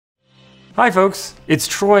Hi folks, it's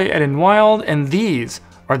Troy at Enwild, and these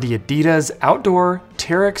are the Adidas Outdoor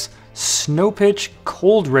Terrex Snowpitch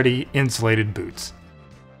Cold.RDY insulated boots.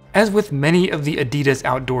 As with many of the Adidas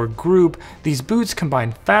Outdoor group, these boots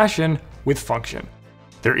combine fashion with function.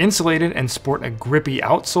 They're insulated and sport a grippy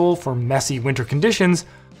outsole for messy winter conditions,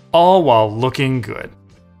 all while looking good.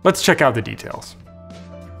 Let's check out the details.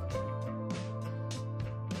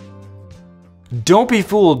 Don't be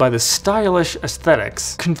fooled by the stylish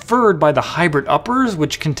aesthetics conferred by the hybrid uppers,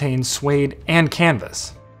 which contain suede and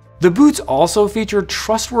canvas. The boots also feature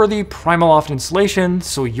trustworthy Primaloft insulation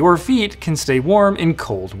so your feet can stay warm in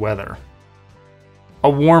cold weather. A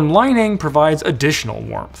warm lining provides additional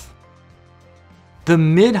warmth. The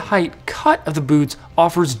mid-height cut of the boots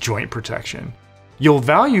offers joint protection. You'll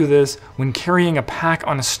value this when carrying a pack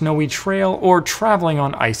on a snowy trail or traveling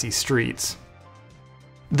on icy streets.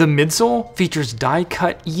 The midsole features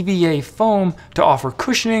die-cut EVA foam to offer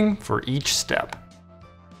cushioning for each step.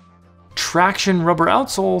 Traction rubber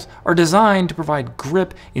outsoles are designed to provide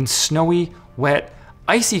grip in snowy, wet,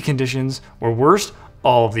 icy conditions, or worse,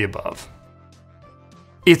 all of the above.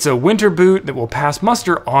 It's a winter boot that will pass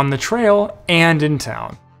muster on the trail and in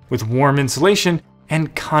town, with warm insulation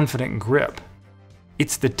and confident grip.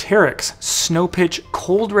 It's the Terrex Snowpitch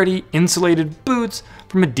Cold.RDY insulated boots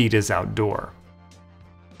from Adidas Outdoor.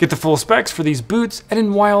 Get the full specs for these boots at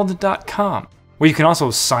Enwild.com, where you can also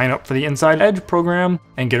sign up for the Inside Edge program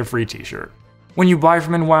and get a free t-shirt. When you buy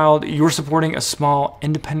from Enwild, you're supporting a small,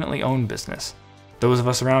 independently owned business. Those of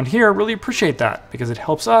us around here really appreciate that because it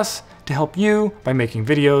helps us to help you by making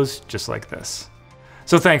videos just like this.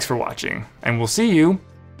 So thanks for watching, and we'll see you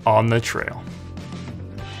on the trail.